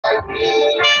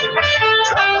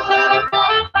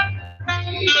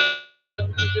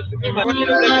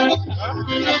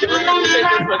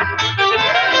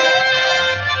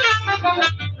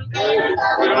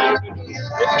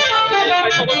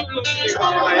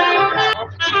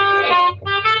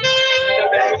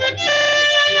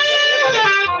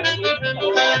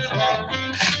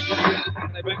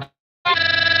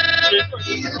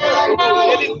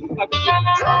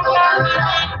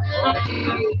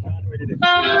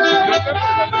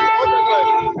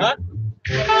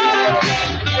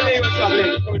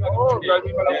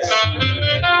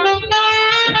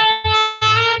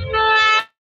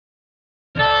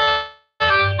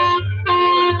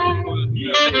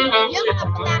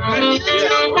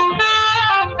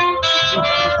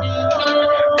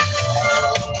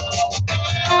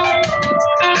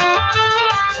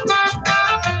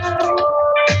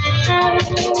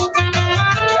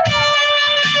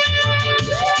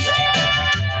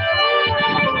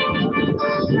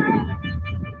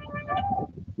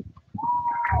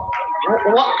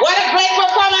What a great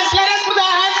performance. Let us put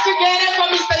our hands together for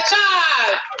Mr.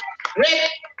 Charles. Great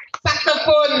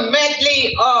saxophone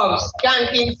medley of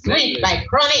Skanking Sweet by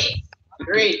Chronic.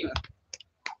 Great.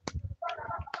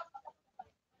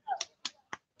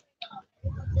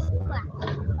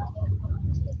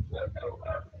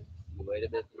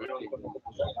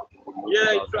 Yeah,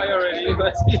 I tried already,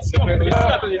 but it's already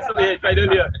tried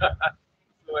earlier.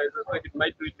 So I suspect it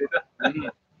might do it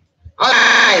later. All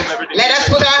right, let us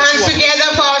put our hands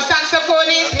together for our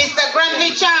saxophonist, Mr.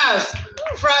 Grantley Charles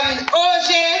from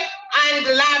OJ and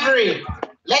Laborie.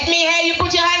 Let me hear you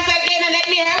put your hands again and let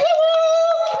me hear.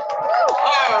 Woo-hoo!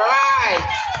 All right.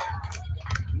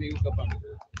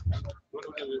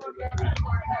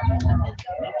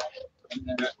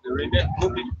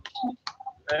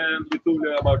 You told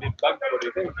her about it back for the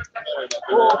thing.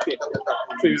 Oh, okay.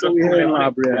 So we heard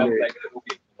Laborie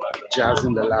Jazz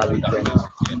in the Lab event.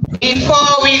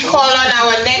 Before we call on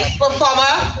our next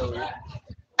performer,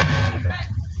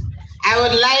 I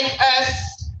would like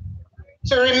us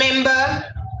to remember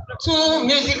two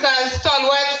musical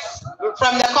stalwarts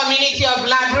from the community of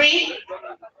Laborie,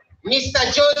 Mr.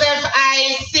 Joseph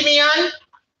I. Simeon,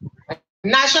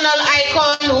 national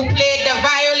icon who played the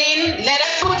violin. Let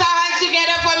us put our hands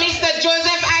together for Mr.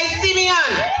 Joseph I.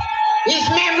 Simeon. His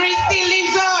memory still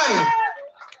lives on.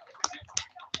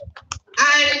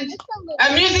 And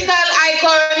a musical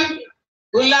icon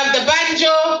who loved the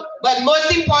banjo, but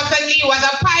most importantly was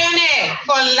a pioneer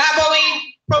for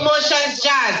Laborie Promotions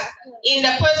Jazz in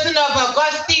the person of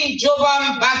Augustine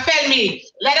Jobam Bafelmi.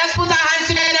 Let us put our hands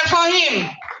together for him.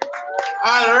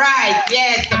 All right,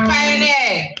 yes, the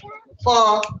pioneer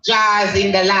for jazz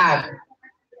in the lab.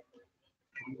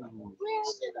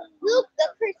 Look, the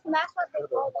Christmas, what they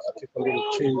call it.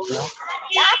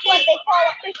 That's what they call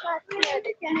a Christmas dinner.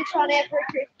 They turn it on every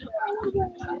Christmas.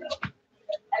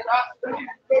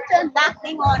 They turn that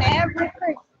thing on every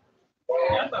Christmas.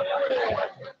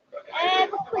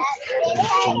 Every Christmas.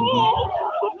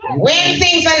 When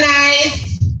things are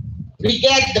nice, we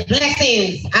get the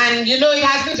blessings. And you know it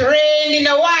hasn't rained in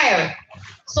a while.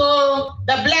 So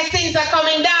the blessings are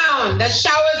coming down. The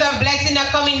showers of blessing are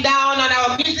coming down on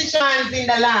our musicians in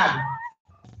the lab.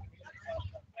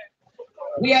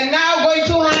 We are now going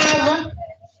to have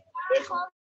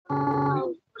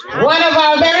one of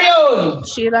our very own.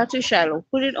 Sheila too shallow.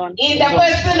 Put it on. In the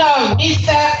person of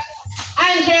Mr.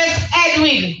 Andres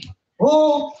Edwin,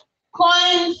 who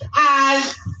coins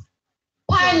as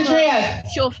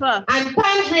Pandreas. Chauffeur. And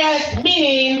Pandreas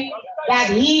meaning that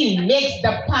he makes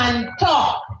the pan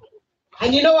talk.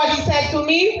 And you know what he said to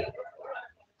me?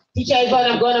 Teacher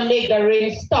Yvonne, I'm going to make the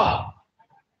rain stop.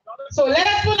 So let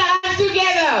us put our hands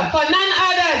together for none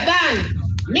other than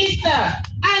Mr.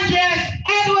 Andres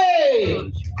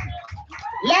Edwin.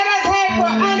 Let us hear for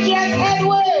Andres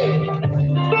Edwin.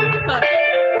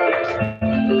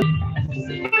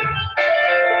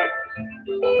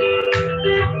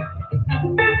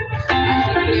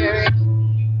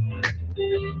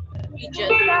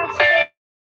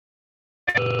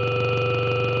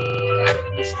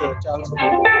 Mr. Charles. Oh,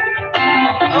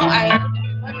 I am.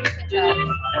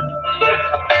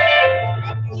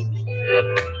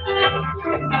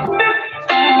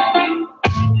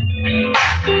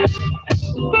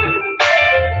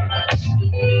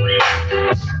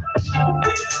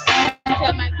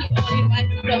 Tell my people all in white,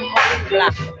 them all in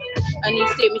black. And he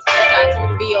say Mr. Charles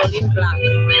will be all in black.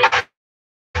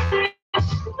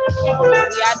 We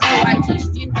are the white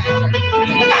Christian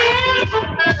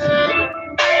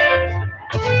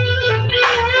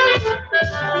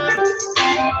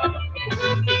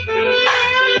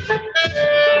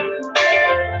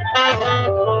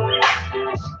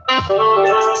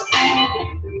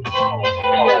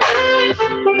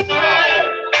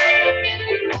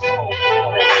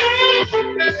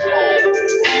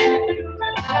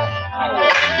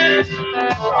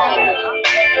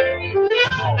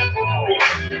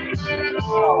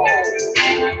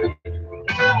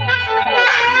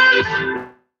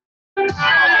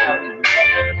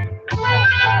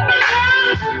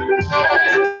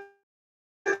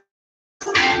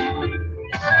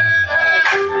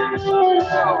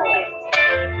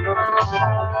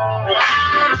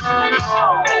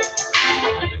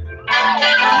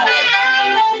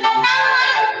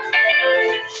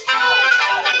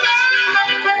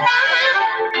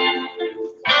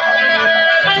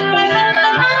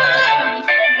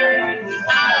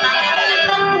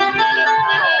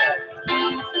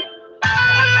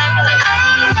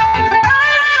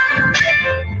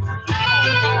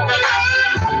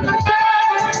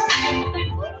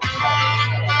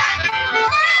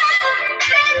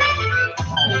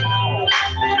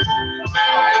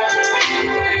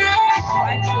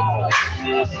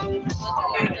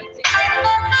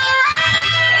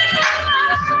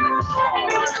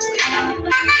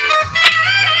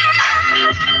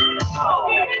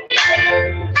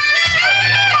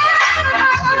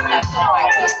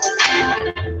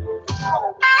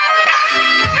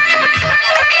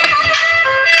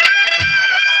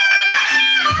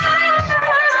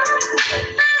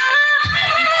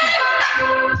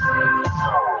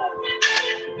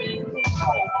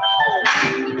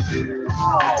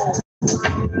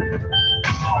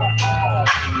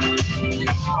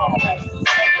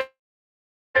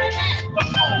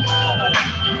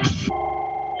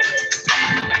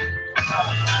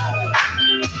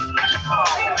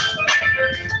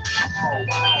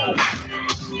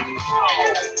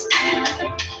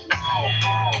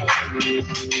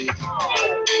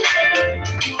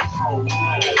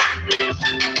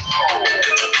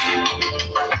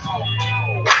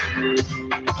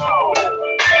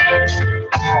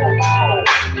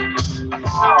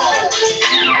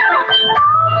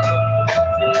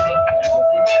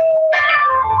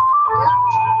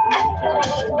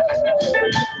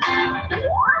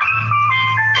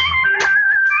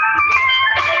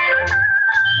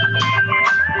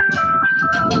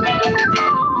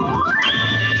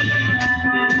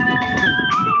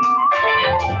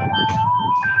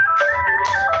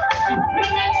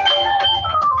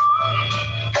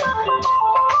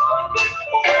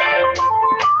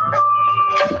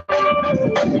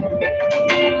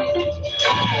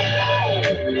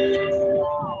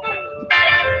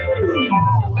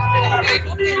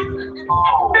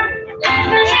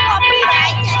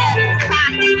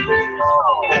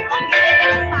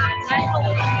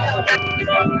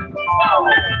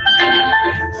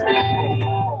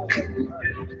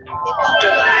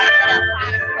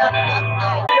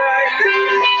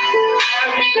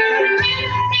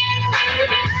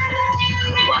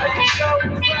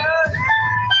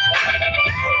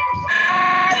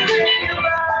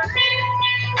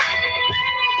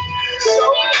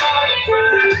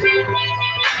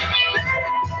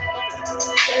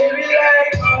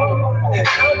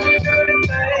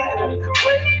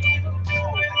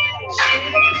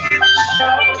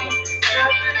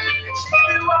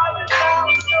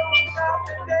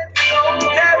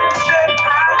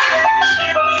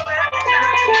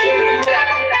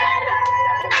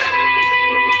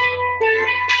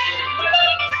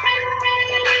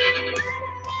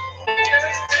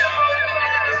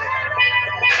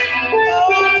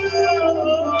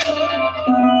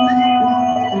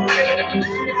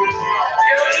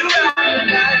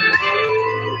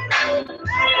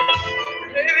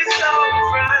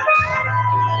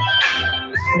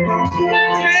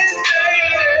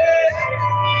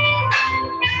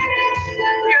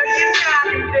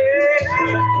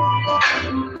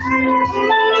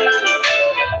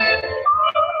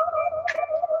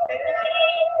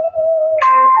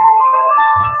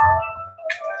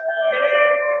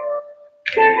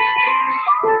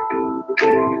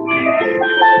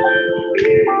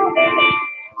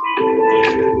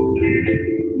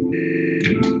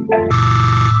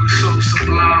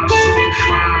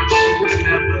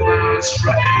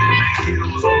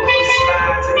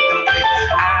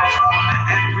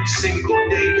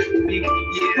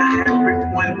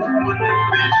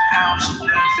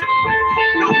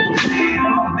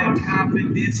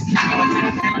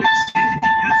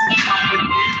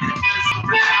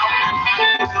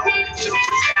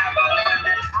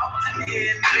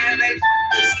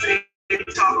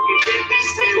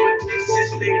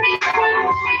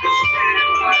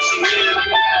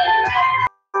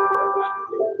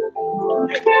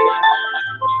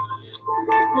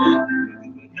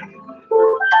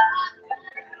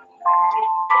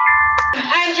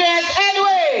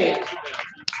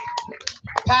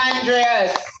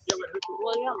Andreas.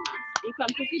 William, you can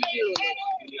put it below.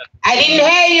 I didn't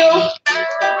hear you.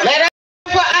 Let us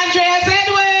for Andreas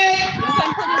Edward. You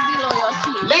can put it below your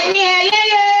feet. Let me hear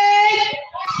you.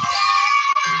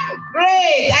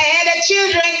 Great. I heard the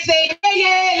children say, yeah,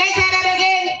 yeah. Let's hear that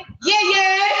again. Yeah,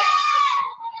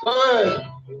 yeah. Good.